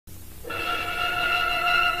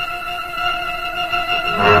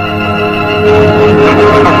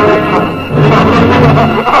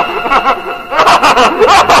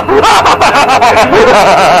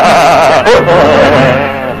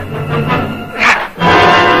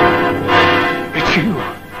It's you.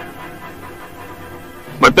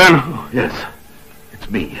 But then... Yes, it's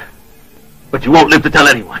me. But you won't live to tell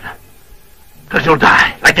anyone. Because you'll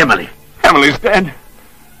die, like Emily. Emily's dead.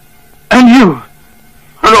 And you,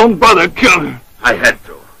 her own brother, killed her. I had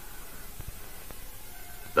to.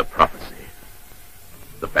 The prophecy.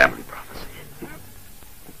 The family prophecy.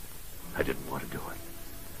 I didn't want to do it.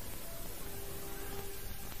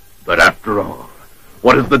 But after all,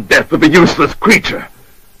 what is the death of a useless creature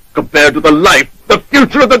compared to the life, the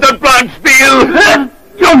future of the dead Blancheville?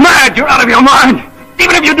 You're mad! You're out of your mind!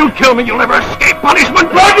 Even if you do kill me, you'll never escape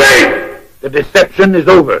punishment! Rodney! The deception is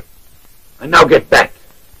over. And now get back.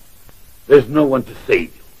 There's no one to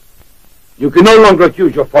save you. You can no longer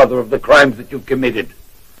accuse your father of the crimes that you've committed.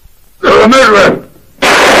 You're a murderer!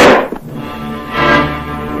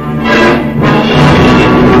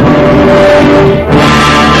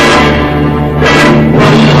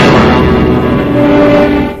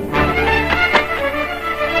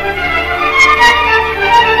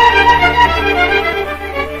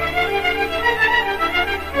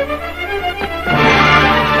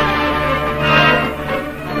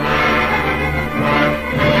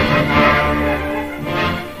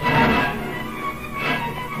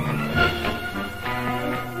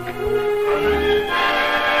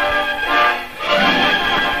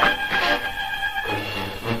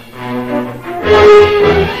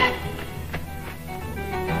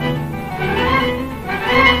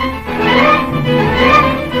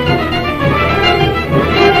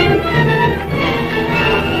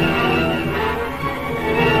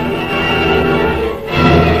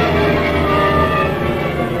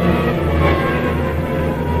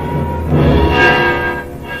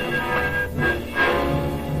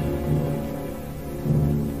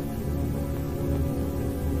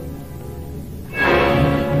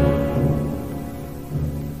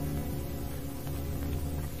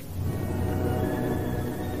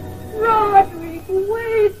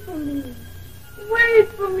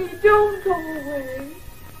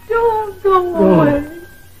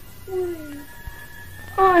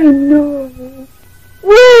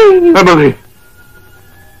 Emily!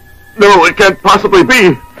 No, it can't possibly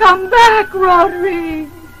be! Come back, Roderick!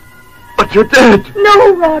 But you're dead!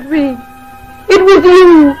 No, Roderick! It was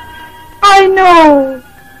you! I know!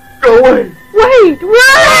 Go away! Wait!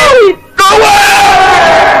 Go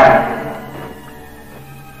away!